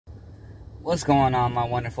What's going on, my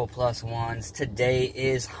wonderful plus ones? Today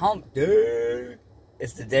is hump day.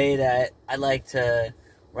 It's the day that I like to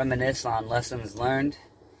reminisce on lessons learned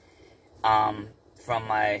from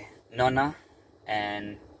my Nona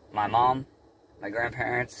and my mom, my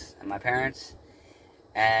grandparents, and my parents.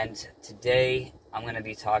 And today I'm going to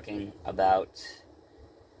be talking about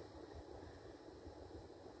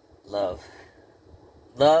love.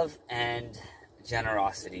 Love and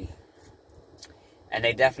generosity. And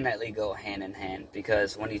they definitely go hand in hand,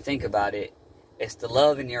 because when you think about it, it's the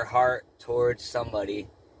love in your heart towards somebody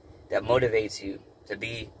that motivates you to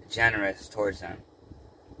be generous towards them.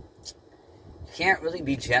 You can't really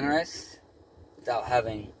be generous without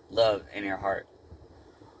having love in your heart.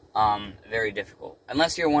 Very difficult.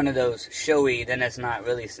 Unless you're one of those showy, then it's not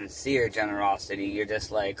really sincere generosity. You're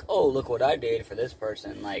just like, oh, look what I did for this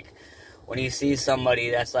person. Like, when you see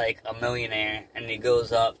somebody that's like a millionaire and he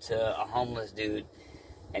goes up to a homeless dude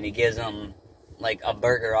and he gives him like a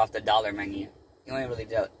burger off the dollar menu,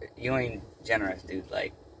 you ain't generous, dude.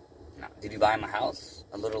 Like, no. Did you buy him a house,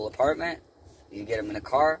 a little apartment? Did you get him in a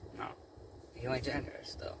car? No, you ain't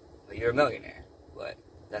generous though. But you're a millionaire. But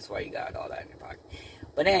that's why you got all that in your pocket.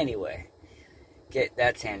 But anyway, get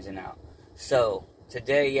that tangent out. So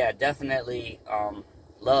today, yeah, definitely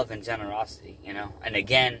love and generosity, you know. And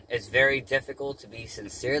again, it's very difficult to be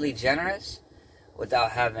sincerely generous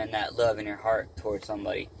without having that love in your heart towards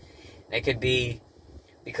somebody. It could be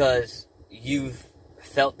because you've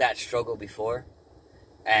felt that struggle before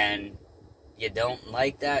and you don't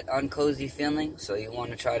like that uncozy feeling, so you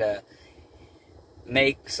want to try to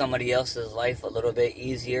make somebody else's life a little bit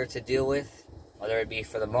easier to deal with, whether it be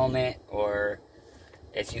for the moment or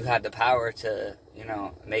if you had the power to, you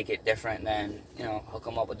know, make it different, then, you know, hook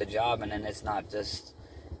them up with the job, and then it's not just,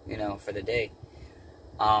 you know, for the day.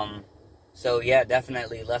 So yeah,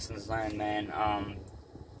 definitely lessons learned, man.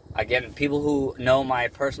 Again, people who know my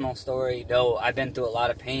personal story know I've been through a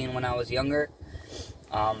lot of pain when I was younger.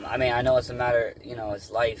 I mean, I know it's a matter, you know,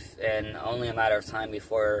 it's life, and only a matter of time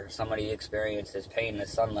before somebody experiences pain at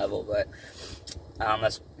some level, but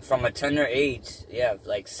from a tender age, yeah,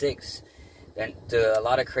 like 6, been through a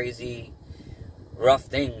lot of crazy, rough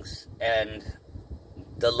things, and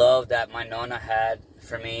the love that my Nona had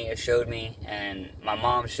for me, it showed me, and my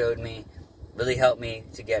mom showed me, really helped me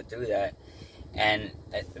to get through that, and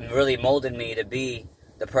it really molded me to be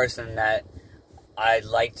the person that I'd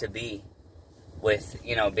like to be, with,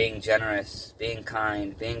 you know, being generous, being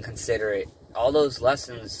kind, being considerate. All those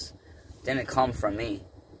lessons didn't come from me.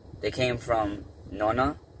 They came from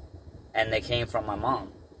Nona, and they came from my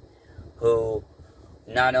mom, who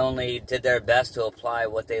not only did their best to apply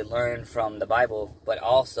what they learned from the Bible, but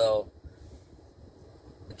also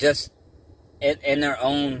just in their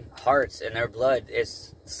own hearts, in their blood.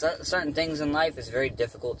 It's certain things in life is very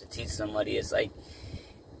difficult to teach somebody. It's like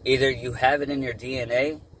either you have it in your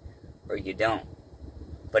DNA or you don't.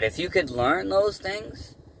 But if you could learn those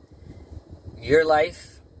things, your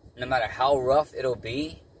life, no matter how rough it'll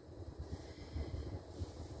be,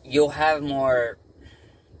 you'll have more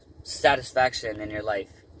satisfaction in your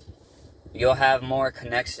life. You'll have more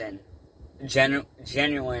connection,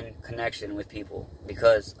 genuine connection with people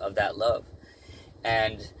because of that love.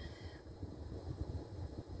 And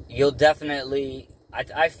you'll definitely,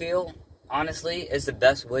 I feel, honestly, is the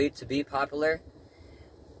best way to be popular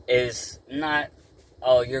is not,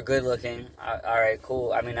 oh, you're good looking, alright,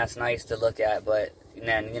 cool, I mean, that's nice to look at, but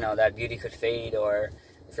then, you know, that beauty could fade, or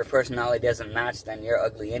if your personality doesn't match, then you're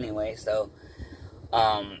ugly anyway. So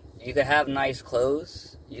you could have nice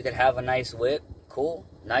clothes, you could have a nice whip, cool,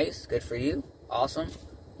 nice, good for you, awesome.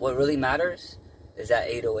 What really matters is that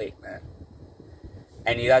 808, man.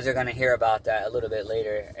 And you guys are going to hear about that a little bit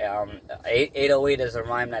later. 808 is a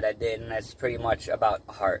rhyme that I did, and that's pretty much about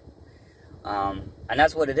heart. And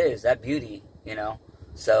that's what it is, that beauty, you know.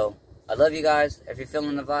 So, I love you guys. If you're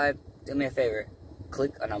feeling the vibe, do me a favor.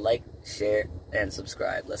 Click on a like, share, and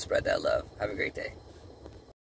subscribe. Let's spread that love. Have a great day.